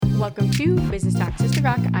Welcome to Business Talk Sister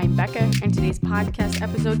Rock. I'm Becca, and today's podcast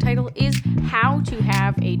episode title is How to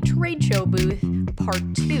Have a Trade Show Booth Part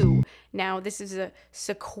 2. Now, this is a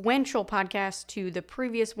sequential podcast to the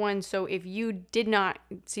previous one, so if you did not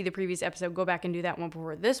see the previous episode, go back and do that one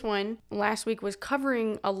before this one. Last week was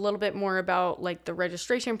covering a little bit more about like the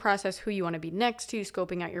registration process, who you want to be next to,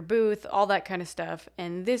 scoping out your booth, all that kind of stuff.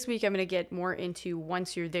 And this week I'm going to get more into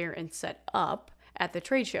once you're there and set up at the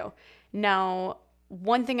trade show. Now,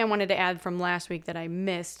 one thing I wanted to add from last week that I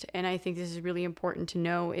missed, and I think this is really important to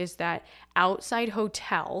know, is that outside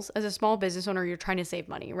hotels, as a small business owner, you're trying to save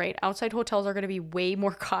money, right? Outside hotels are going to be way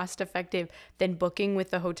more cost effective than booking with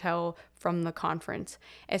the hotel from the conference,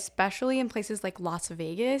 especially in places like Las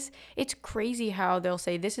Vegas. It's crazy how they'll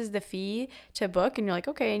say, this is the fee to book, and you're like,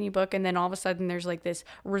 okay, and you book, and then all of a sudden there's like this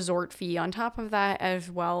resort fee on top of that, as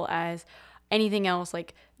well as anything else.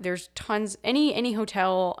 Like there's tons, any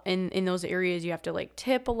hotel in those areas, you have to like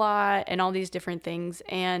tip a lot and all these different things.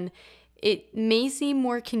 And it may seem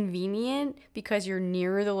more convenient because you're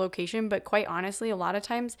near the location, but quite honestly, a lot of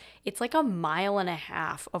times it's like 1.5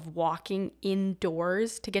 miles of walking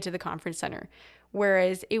indoors to get to the conference center.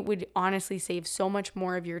 Whereas it would honestly save so much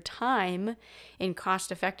more of your time and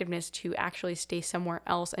cost effectiveness to actually stay somewhere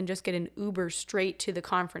else and just get an Uber straight to the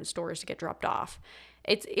conference stores to get dropped off.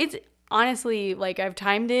 It's honestly, like, I've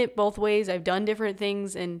timed it both ways. I've done different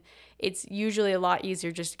things, and it's usually a lot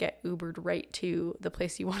easier just to get Ubered right to the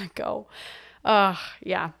place you want to go.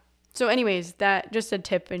 Yeah. So anyways, that just a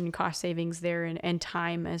tip and cost savings there and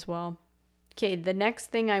time as well. Okay, the next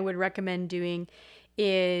thing I would recommend doing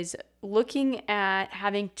is looking at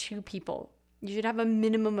having 2 people. You should have a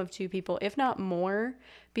minimum of 2 people, if not more,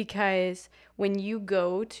 because when you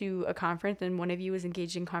go to a conference and one of you is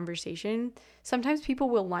engaged in conversation, sometimes people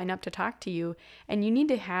will line up to talk to you, and you need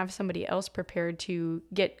to have somebody else prepared to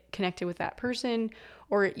get connected with that person,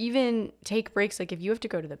 or even take breaks. Like if you have to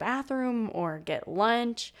go to the bathroom or get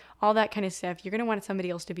lunch, all that kind of stuff, you're going to want somebody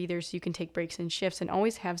else to be there so you can take breaks and shifts, and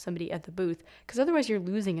always have somebody at the booth, because otherwise you're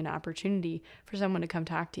losing an opportunity for someone to come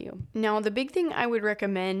talk to you. Now, the big thing I would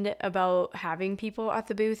recommend about having people at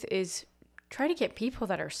the booth is try to get people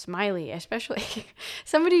that are smiley, especially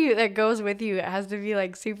somebody that goes with you has to be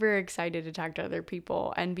like super excited to talk to other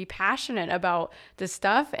people and be passionate about the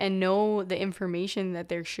stuff and know the information that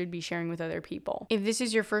they should be sharing with other people. If this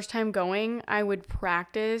is your first time going, I would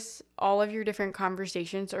practice all of your different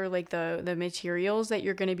conversations or like the materials that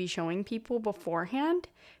you're going to be showing people beforehand,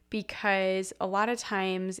 because a lot of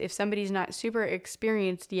times if somebody's not super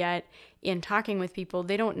experienced yet in talking with people,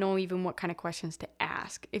 they don't know even what kind of questions to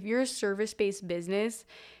ask. If you're a service-based business,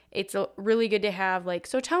 it's really good to have like,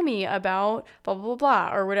 so tell me about blah, blah, blah,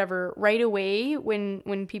 blah, or whatever right away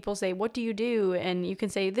when people say, what do you do? And you can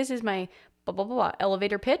say, this is my blah, blah, blah, blah,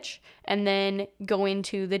 elevator pitch, and then go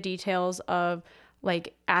into the details of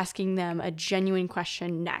like asking them a genuine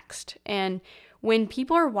question next. And when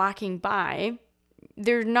people are walking by,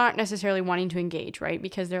 they're not necessarily wanting to engage, right?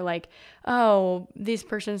 Because they're like, oh, this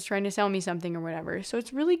person's trying to sell me something or whatever. So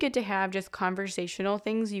it's really good to have just conversational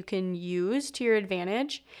things you can use to your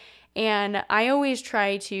advantage. And I always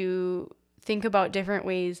try to think about different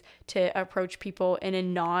ways to approach people in a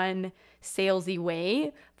non-salesy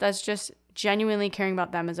way that's just genuinely caring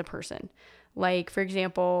about them as a person. Like, for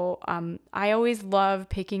example, I always love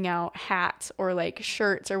picking out hats or like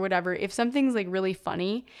shirts or whatever. If something's like really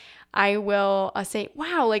funny, I will say,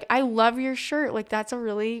 wow, like, I love your shirt. Like, that's a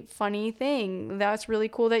really funny thing. That's really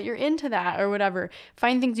cool that you're into that or whatever.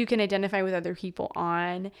 Find things you can identify with other people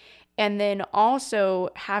on. And then also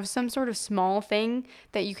have some sort of small thing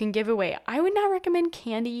that you can give away. I would not recommend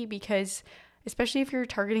candy because, especially if you're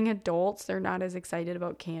targeting adults, they're not as excited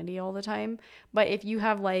about candy all the time. But if you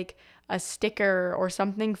have like a sticker or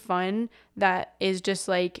something fun that is just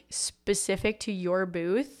like specific to your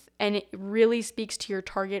booth, and it really speaks to your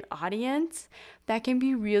target audience, that can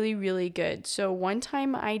be really, really good. So one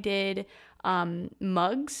time I did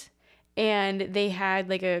mugs, and they had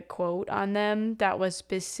like a quote on them that was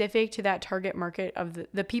specific to that target market of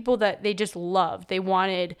the people that they just loved. They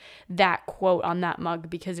wanted that quote on that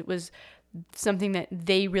mug because it was something that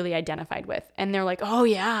they really identified with. And they're like, oh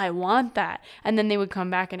yeah, I want that. And then they would come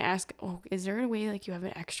back and ask, oh, is there a way like you have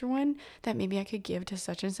an extra one that maybe I could give to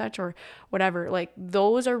such and such or whatever? Like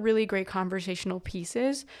those are really great conversational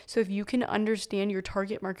pieces. So if you can understand your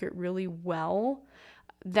target market really well,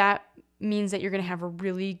 that means that you're going to have a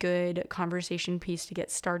really good conversation piece to get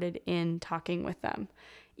started in talking with them.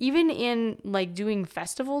 Even in like doing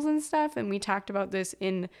festivals and stuff, and we talked about this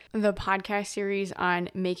in the podcast series on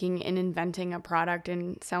making and inventing a product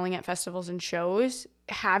and selling at festivals and shows,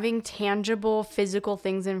 having tangible physical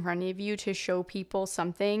things in front of you to show people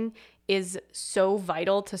something is so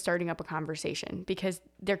vital to starting up a conversation, because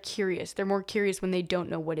they're curious. They're more curious when they don't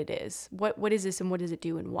know what it is. What is this and what does it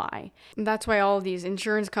do and why? And that's why all of these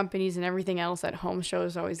insurance companies and everything else at home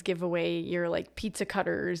shows always give away your like pizza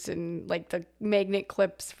cutters and like the magnet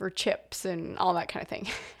clips for chips and all that kind of thing,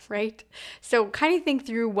 right? So kind of think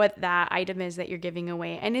through what that item is that you're giving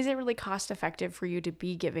away, and is it really cost effective for you to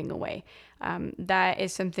be giving away? That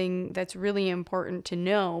is something that's really important to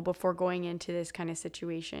know before going into this kind of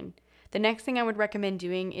situation. The next thing I would recommend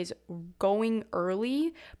doing is going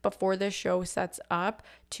early before the show sets up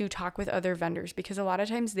to talk with other vendors, because a lot of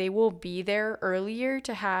times they will be there earlier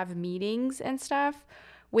to have meetings and stuff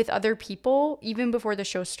with other people even before the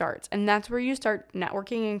show starts. And that's where you start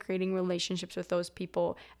networking and creating relationships with those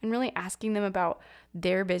people and really asking them about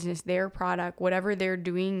their business, their product, whatever they're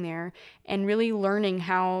doing there, and really learning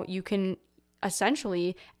how you can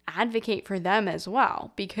essentially advocate for them as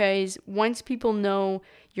well. Because once people know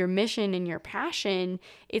your mission and your passion,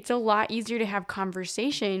 it's a lot easier to have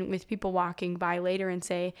conversation with people walking by later and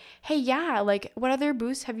say, hey, yeah, like what other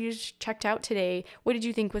booths have you checked out today? What did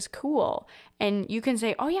you think was cool? And you can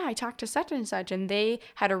say, oh yeah, I talked to such and such and they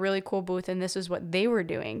had a really cool booth and this is what they were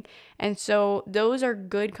doing. And so those are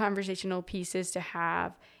good conversational pieces to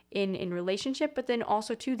have in relationship, but then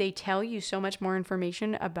also too, they tell you so much more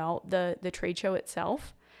information about the trade show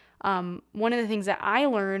itself. One of the things that I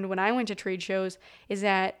learned when I went to trade shows is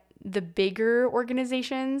that the bigger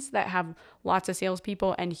organizations that have lots of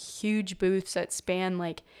salespeople and huge booths that span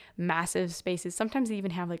like massive spaces, sometimes they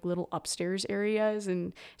even have like little upstairs areas,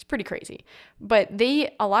 and it's pretty crazy. But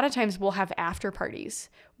they a lot of times will have after parties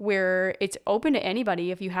where it's open to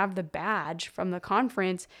anybody. If you have the badge from the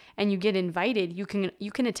conference and you get invited, you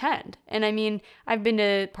can attend. And I mean, I've been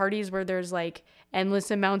to parties where there's like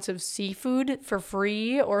endless amounts of seafood for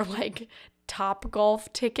free, or like Top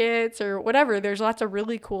Golf tickets or whatever. There's lots of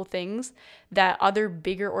really cool things that other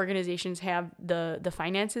bigger organizations have the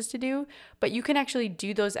finances to do, but you can actually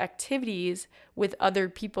do those activities with other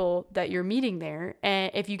people that you're meeting there,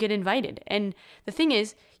 and if you get invited. And the thing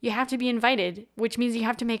is, you have to be invited, which means you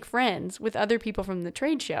have to make friends with other people from the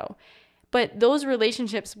trade show. But those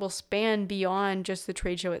relationships will span beyond just the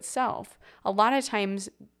trade show itself. A lot of times,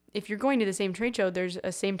 if you're going to the same trade show, there's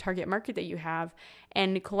a same target market that you have,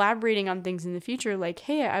 and collaborating on things in the future, like,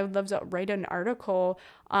 hey, I would love to write an article,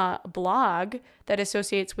 blog that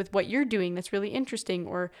associates with what you're doing that's really interesting,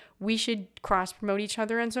 or we should cross promote each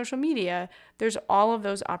other on social media. There's all of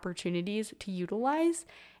those opportunities to utilize,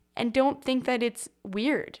 and don't think that it's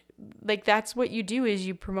weird. Like, that's what you do, is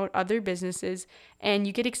you promote other businesses and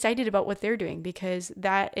you get excited about what they're doing, because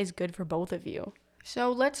that is good for both of you.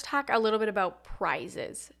 So let's talk a little bit about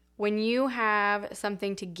prizes. When you have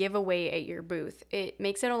something to give away at your booth, it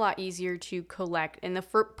makes it a lot easier to collect. And the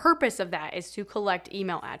purpose of that is to collect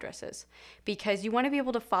email addresses, because you want to be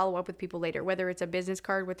able to follow up with people later, whether it's a business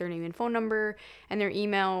card with their name and phone number and their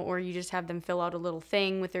email, or you just have them fill out a little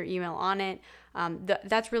thing with their email on it.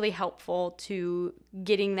 That's really helpful to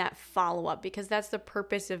getting that follow-up, because that's the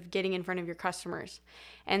purpose of getting in front of your customers.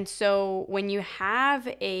 And so when you have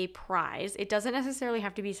a prize, it doesn't necessarily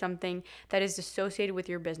have to be something that is associated with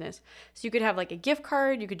your business. So you could have like a gift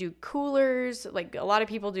card, you could do coolers, like a lot of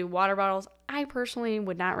people do water bottles. I personally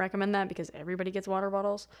would not recommend that, because everybody gets water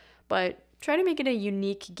bottles, but try to make it a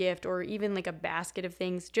unique gift, or even like a basket of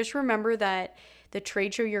things. Just remember that the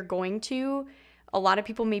trade show you're going to, a lot of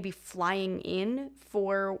people may be flying in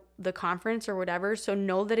for the conference or whatever. So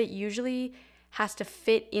know that it usually has to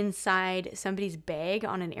fit inside somebody's bag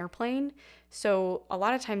on an airplane. So a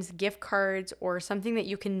lot of times gift cards or something that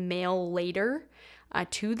you can mail later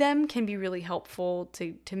to them can be really helpful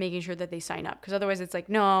to making sure that they sign up. Because otherwise it's like,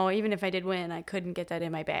 no, even if I did win, I couldn't get that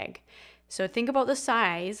in my bag. So think about the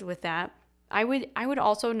size with that. I would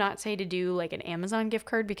also not say to do like an Amazon gift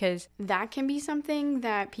card, because that can be something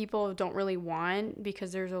that people don't really want,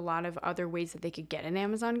 because there's a lot of other ways that they could get an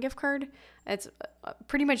Amazon gift card. It's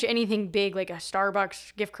pretty much anything big, like a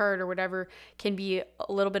Starbucks gift card or whatever, can be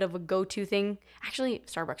a little bit of a go-to thing. Actually,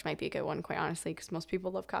 Starbucks might be a good one, quite honestly, because most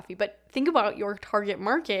people love coffee. But think about your target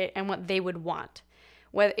market and what they would want.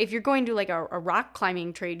 If you're going to like a rock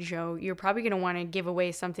climbing trade show, you're probably going to want to give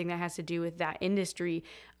away something that has to do with that industry,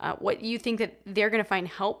 what you think that they're going to find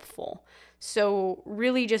helpful. So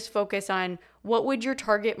really just focus on what would your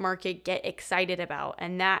target market get excited about,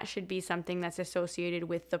 and that should be something that's associated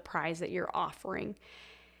with the prize that you're offering.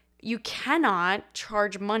 You cannot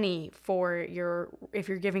charge money if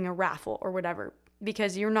you're giving a raffle or whatever,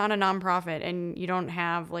 because you're not a nonprofit and you don't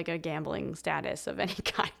have like a gambling status of any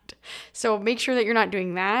kind. So make sure that you're not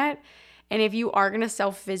doing that. And if you are going to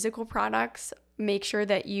sell physical products, make sure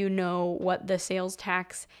that you know what the sales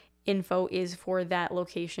tax info is for that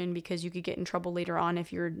location, because you could get in trouble later on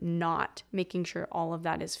if you're not making sure all of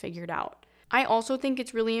that is figured out. I also think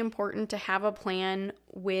it's really important to have a plan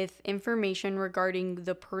with information regarding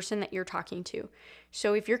the person that you're talking to.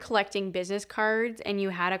 So if you're collecting business cards and you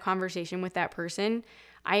had a conversation with that person,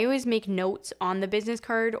 I always make notes on the business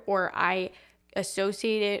card, or I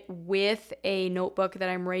associate it with a notebook that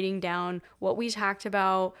I'm writing down what we talked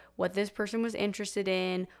about, what this person was interested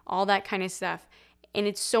in, all that kind of stuff. And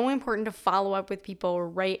it's so important to follow up with people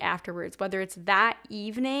right afterwards, whether it's that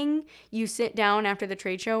evening, you sit down after the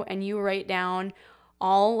trade show and you write down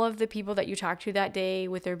all of the people that you talked to that day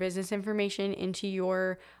with their business information into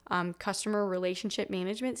your customer relationship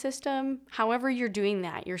management system. However you're doing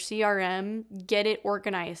that, your CRM, get it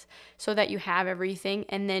organized so that you have everything,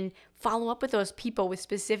 and then follow up with those people with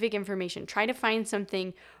specific information. Try to find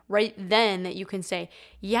something right then that you can say,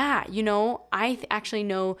 yeah, I actually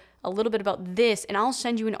know a little bit about this, and I'll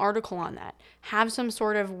send you an article on that. Have some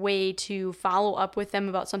sort of way to follow up with them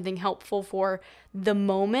about something helpful for the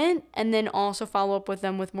moment, and then also follow up with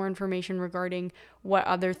them with more information regarding what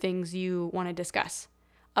other things you want to discuss.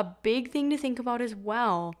 A big thing to think about as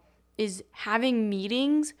well is having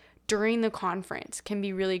meetings during the conference can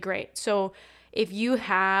be really great. So if you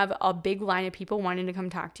have a big line of people wanting to come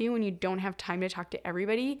talk to you and you don't have time to talk to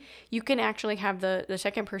everybody, you can actually have the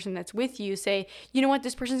second person that's with you say, you know what,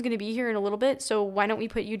 this person's going to be here in a little bit, so why don't we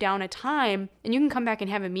put you down a time and you can come back and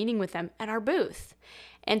have a meeting with them at our booth.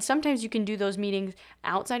 And sometimes you can do those meetings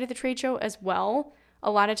outside of the trade show as well. A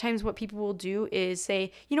lot of times what people will do is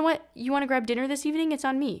say, you know what, you want to grab dinner this evening? It's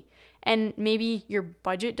on me. And maybe your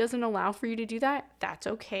budget doesn't allow for you to do that. That's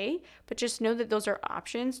okay. But just know that those are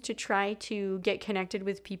options to try to get connected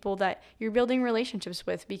with people that you're building relationships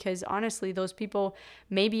with, because honestly, those people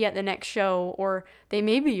may be at the next show, or they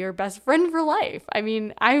may be your best friend for life. I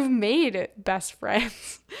mean, I've made best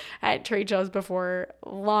friends at trade shows before,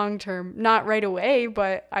 long term, not right away,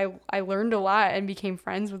 but I learned a lot and became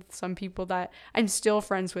friends with some people that I'm still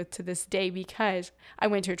friends with to this day because I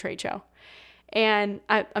went to a trade show. And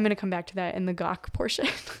I'm going to come back to that in the Gawk portion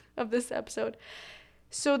of this episode.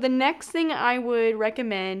 So the next thing I would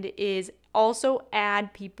recommend is also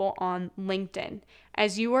add people on LinkedIn.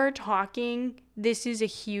 As you are talking, this is a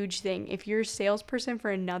huge thing. If you're a salesperson for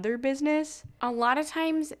another business, a lot of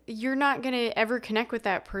times you're not going to ever connect with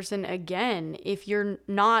that person again if you're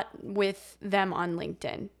not with them on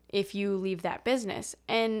LinkedIn, if you leave that business.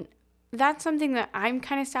 And that's something that I'm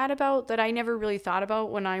kind of sad about, that I never really thought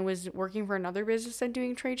about when I was working for another business and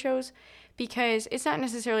doing trade shows, because it's not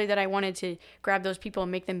necessarily that I wanted to grab those people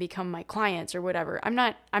and make them become my clients or whatever. I'm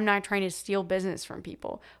not trying to steal business from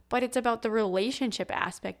people, but it's about the relationship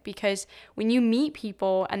aspect, because when you meet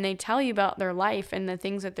people and they tell you about their life and the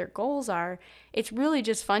things that their goals are, it's really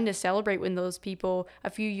just fun to celebrate with those people a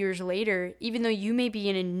few years later, even though you may be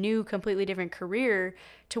in a new, completely different career,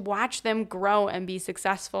 to watch them grow and be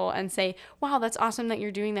successful and say, wow, that's awesome that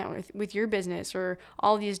you're doing that with your business, or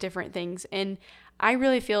all these different things. And I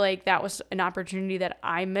really feel like that was an opportunity that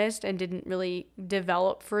I missed and didn't really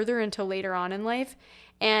develop further until later on in life.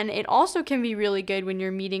 And it also can be really good when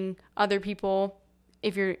you're meeting other people,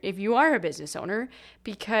 if you are a business owner,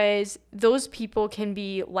 because those people can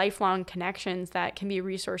be lifelong connections that can be a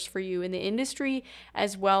resource for you in the industry,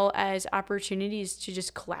 as well as opportunities to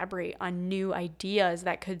just collaborate on new ideas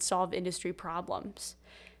that could solve industry problems.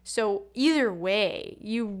 So either way,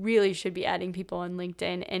 you really should be adding people on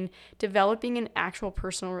LinkedIn and developing an actual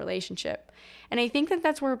personal relationship. And I think that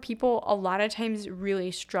that's where people a lot of times really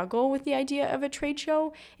struggle with the idea of a trade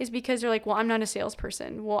show, is because they're like, well, I'm not a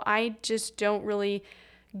salesperson. Well, I just don't really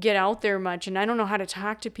get out there much, and I don't know how to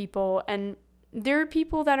talk to people. And there are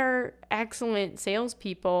people that are excellent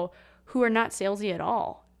salespeople who are not salesy at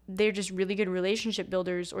all. They're just really good relationship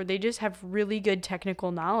builders, or they just have really good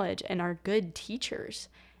technical knowledge and are good teachers.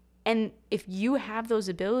 And if you have those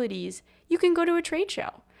abilities, you can go to a trade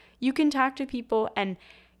show. You can talk to people and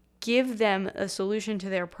give them a solution to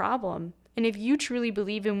their problem. And if you truly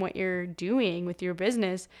believe in what you're doing with your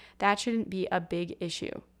business, that shouldn't be a big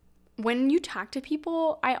issue. When you talk to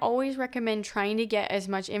people, I always recommend trying to get as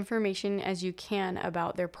much information as you can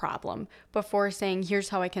about their problem before saying, here's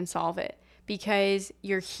how I can solve it. Because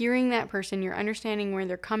you're hearing that person, you're understanding where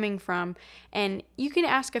they're coming from, and you can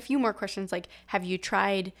ask a few more questions like, have you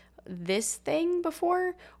tried this thing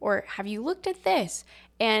before? Or have you looked at this?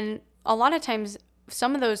 And a lot of times,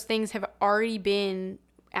 some of those things have already been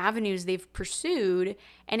avenues they've pursued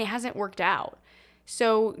and it hasn't worked out.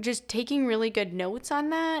 So just taking really good notes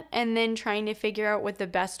on that, and then trying to figure out what the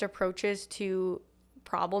best approach is to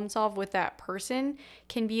problem solve with that person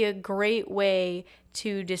can be a great way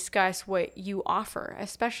to discuss what you offer,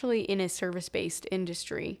 especially in a service-based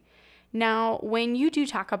industry. Now, when you do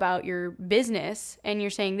talk about your business and you're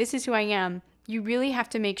saying, this is who I am, you really have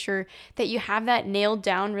to make sure that you have that nailed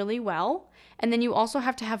down really well. And then you also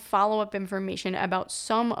have to have follow-up information about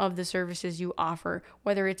some of the services you offer,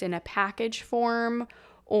 whether it's in a package form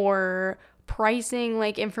or pricing,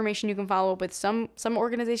 like information you can follow up with. Some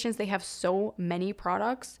organizations, they have so many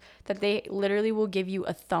products that they literally will give you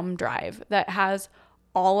a thumb drive that has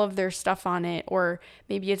all of their stuff on it, or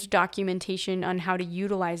maybe it's documentation on how to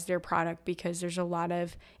utilize their product because there's a lot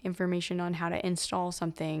of information on how to install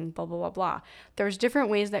something, blah, blah, blah, blah. There's different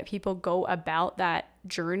ways that people go about that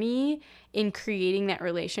journey in creating that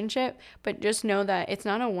relationship, but just know that it's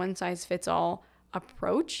not a one size fits all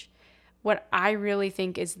approach. What I really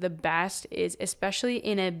think is the best is, especially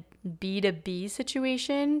in a B2B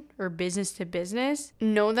situation or business to business,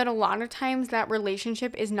 know that a lot of times that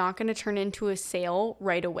relationship is not going to turn into a sale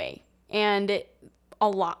right away. And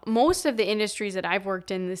most of the industries that I've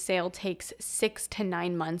worked in, the sale takes 6 to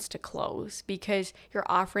 9 months to close because you're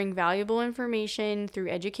offering valuable information through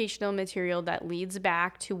educational material that leads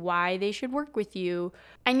back to why they should work with you.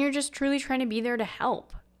 And you're just truly trying to be there to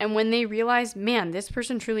help. And when they realize, man, this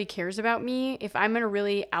person truly cares about me, if I'm going to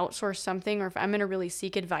really outsource something or if I'm going to really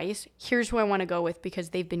seek advice, here's who I want to go with because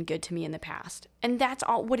they've been good to me in the past. And that's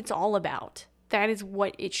all what it's all about. That is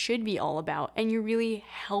what it should be all about. And you're really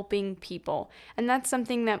helping people. And that's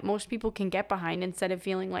something that most people can get behind instead of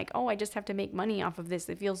feeling like, oh, I just have to make money off of this.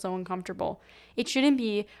 It feels so uncomfortable. It shouldn't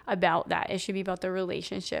be about that. It should be about the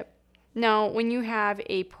relationship. Now, when you have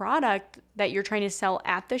a product that you're trying to sell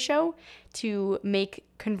at the show to make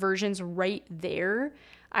conversions right there,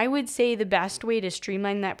 I would say the best way to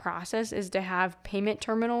streamline that process is to have payment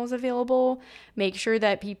terminals available. Make sure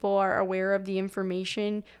that people are aware of the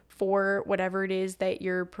information for whatever it is that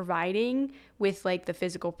you're providing with like the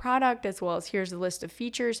physical product, as well as here's a list of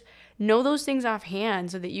features. Know those things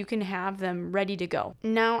offhand so that you can have them ready to go.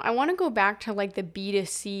 Now, I want to go back to like the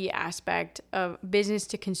B2C aspect of business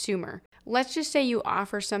to consumer. Let's just say you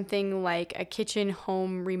offer something like a kitchen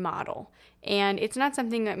home remodel, and it's not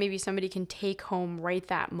something that maybe somebody can take home right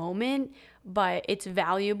that moment, but it's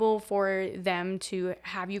valuable for them to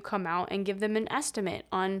have you come out and give them an estimate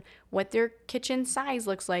on what their kitchen size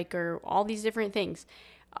looks like or all these different things.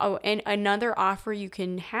 Oh, and another offer you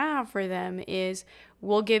can have for them is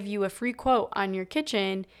we'll give you a free quote on your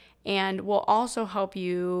kitchen, and we'll also help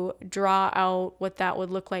you draw out what that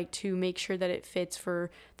would look like to make sure that it fits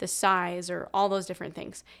for the size or all those different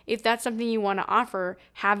things. If that's something you want to offer,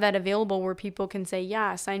 have that available where people can say,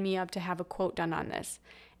 yeah, sign me up to have a quote done on this.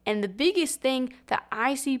 And the biggest thing that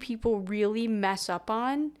I see people really mess up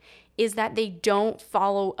on is that they don't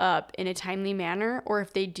follow up in a timely manner, or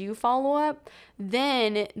if they do follow up,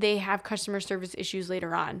 then they have customer service issues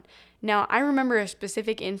later on. Now, I remember a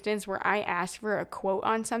specific instance where I asked for a quote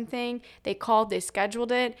on something. They called, they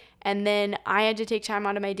scheduled it, and then I had to take time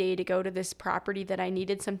out of my day to go to this property that I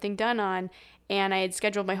needed something done on, and I had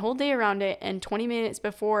scheduled my whole day around it, and 20 minutes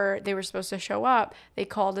before they were supposed to show up, they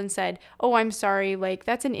called and said, oh, I'm sorry, like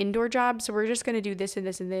that's an indoor job, so we're just going to do this and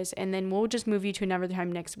this and this, and then we'll just move you to another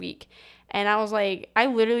time next week. And I was like, I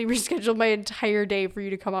literally rescheduled my entire day for you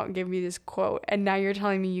to come out and give me this quote, and now you're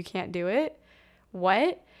telling me you can't do it?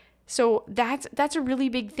 What? So that's a really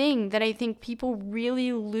big thing that I think people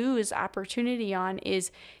really lose opportunity on,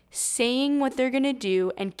 is saying what they're going to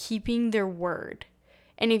do and keeping their word.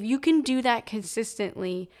 And if you can do that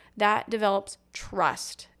consistently, that develops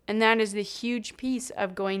trust. And that is the huge piece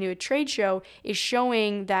of going to a trade show, is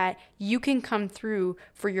showing that you can come through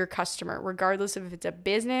for your customer, regardless of if it's a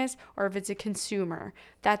business or if it's a consumer.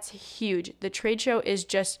 That's huge. The trade show is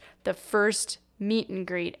just the first meet and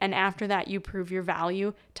greet, and after that you prove your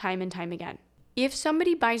value time and time again. If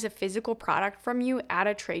somebody buys a physical product from you at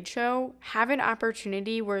a trade show, have an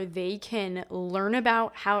opportunity where they can learn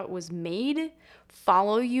about how it was made,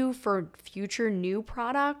 follow you for future new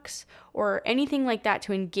products, or anything like that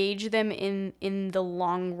to engage them in the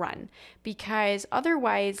long run. Because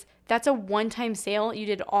otherwise, that's a one-time sale. You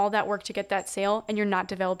did all that work to get that sale, and you're not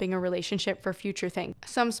developing a relationship for future things.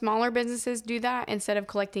 Some smaller businesses do that. Instead of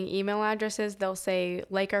collecting email addresses, they'll say,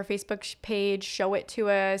 like our Facebook page, show it to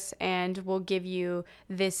us, and we'll give you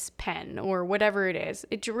this pen or whatever it is.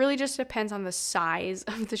 It really just depends on the size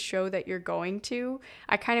of the show that you're going to.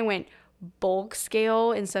 I kind of went bulk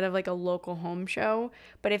scale instead of like a local home show.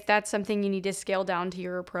 But if that's something you need to scale down to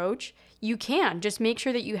your approach, you can. Just make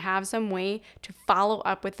sure that you have some way to follow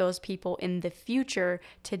up with those people in the future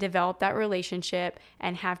to develop that relationship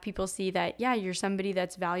and have people see that, yeah, you're somebody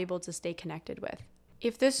that's valuable to stay connected with.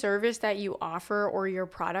 If the service that you offer or your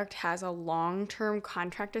product has a long-term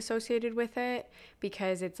contract associated with it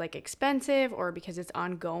because it's like expensive or because it's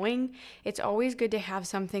ongoing, it's always good to have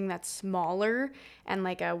something that's smaller and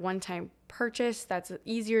like a one-time purchase that's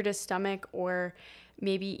easier to stomach, or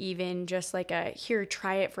maybe even just like a here,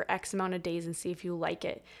 try it for X amount of days and see if you like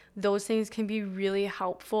it. Those things can be really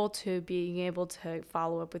helpful to being able to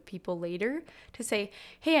follow up with people later to say,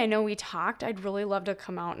 hey, I know we talked. I'd really love to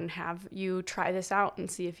come out and have you try this out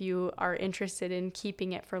and see if you are interested in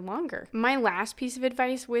keeping it for longer. My last piece of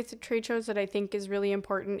advice with trade shows that I think is really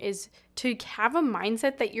important is to have a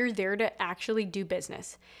mindset that you're there to actually do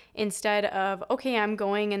business instead of, okay, I'm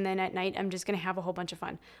going and then at night I'm just going to have a whole bunch of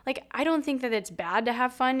fun. Like, I don't think that it's bad to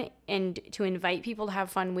have fun and to invite people to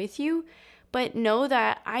have fun with you, but know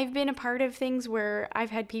that I've been a part of things where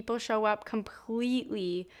I've had people show up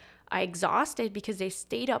completely exhausted because they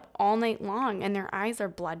stayed up all night long and their eyes are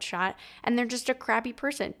bloodshot and they're just a crabby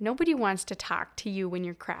person. Nobody wants to talk to you when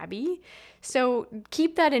you're crabby. So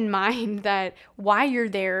keep that in mind, that why you're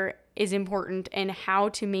there is important, and how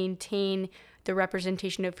to maintain the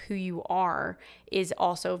representation of who you are is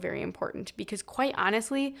also very important, because quite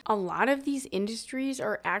honestly, a lot of these industries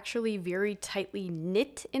are actually very tightly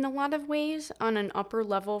knit in a lot of ways on an upper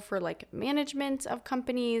level for like management of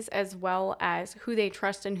companies, as well as who they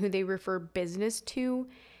trust and who they refer business to.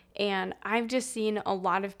 And I've just seen a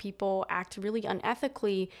lot of people act really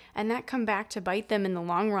unethically, and that come back to bite them in the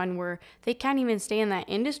long run, where they can't even stay in that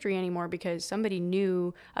industry anymore because somebody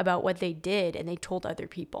knew about what they did and they told other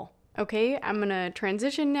people. Okay, I'm going to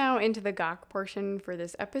transition now into the Gawk portion for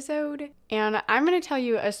this episode, and I'm going to tell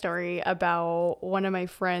you a story about one of my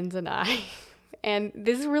friends and I. And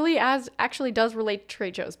this really actually does relate to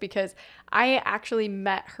trade shows, because I actually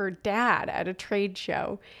met her dad at a trade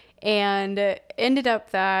show, and it ended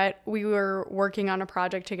up that we were working on a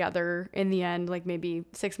project together in the end, like maybe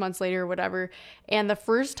 6 months later or whatever. And the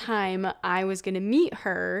first time I was going to meet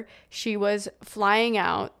her, she was flying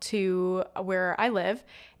out to where I live,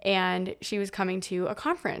 and she was coming to a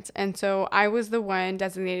conference. And so I was the one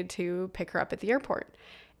designated to pick her up at the airport.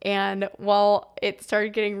 And well, it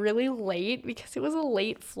started getting really late because it was a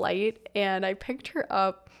late flight, and I picked her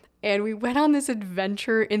up and we went on this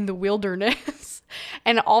adventure in the wilderness.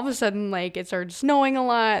 And all of a sudden, like, it started snowing a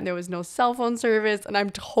lot and there was no cell phone service, and I'm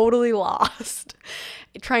totally lost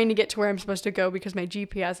trying to get to where I'm supposed to go because my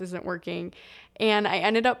GPS isn't working. And I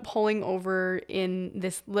ended up pulling over in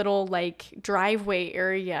this little like driveway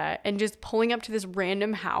area and just pulling up to this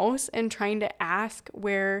random house and trying to ask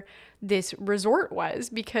where this resort was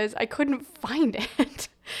because I couldn't find it.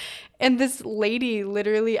 And this lady,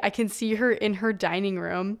 literally, I can see her in her dining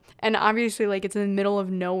room. And obviously, like, it's in the middle of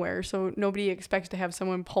nowhere, so nobody expects to have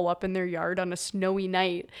someone pull up in their yard on a snowy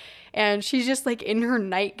night. And she's just, like, in her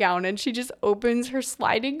nightgown, and she just opens her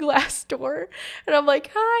sliding glass door. And I'm like,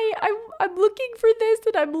 hi, I'm looking for this,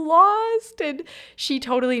 and I'm lost. And she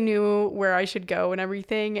totally knew where I should go and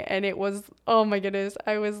everything. And it was, oh my goodness,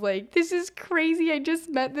 I was like, this is crazy. I just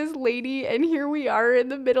met this lady, and here we are in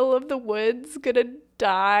the middle of the woods, gonna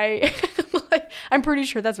die. Like, I'm pretty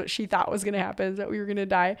sure that's what she thought was gonna happen, is that we were gonna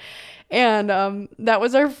die. And that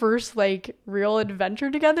was our first like real adventure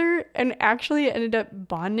together, and actually it ended up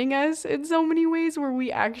bonding us in so many ways, where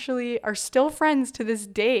we actually are still friends to this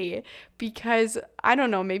day, because I don't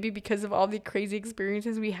know, maybe because of all the crazy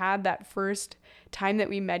experiences we had that first time that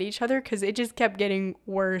we met each other, because it just kept getting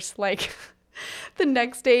worse. Like the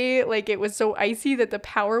next day, like, it was so icy that the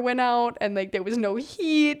power went out, and like there was no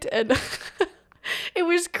heat, and it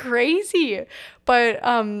was crazy. But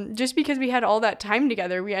just because we had all that time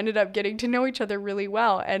together, we ended up getting to know each other really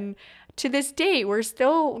well. And to this day, we're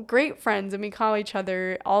still great friends, and we call each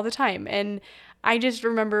other all the time. And I just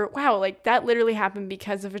remember, wow, like that literally happened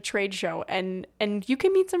because of a trade show. And you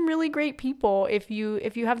can meet some really great people if you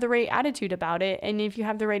have the right attitude about it, and if you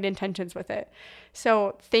have the right intentions with it.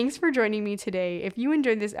 So thanks for joining me today. If you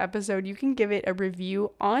enjoyed this episode, you can give it a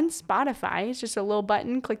review on Spotify. It's just a little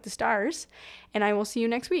button, click the stars, and I will see you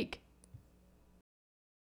next week.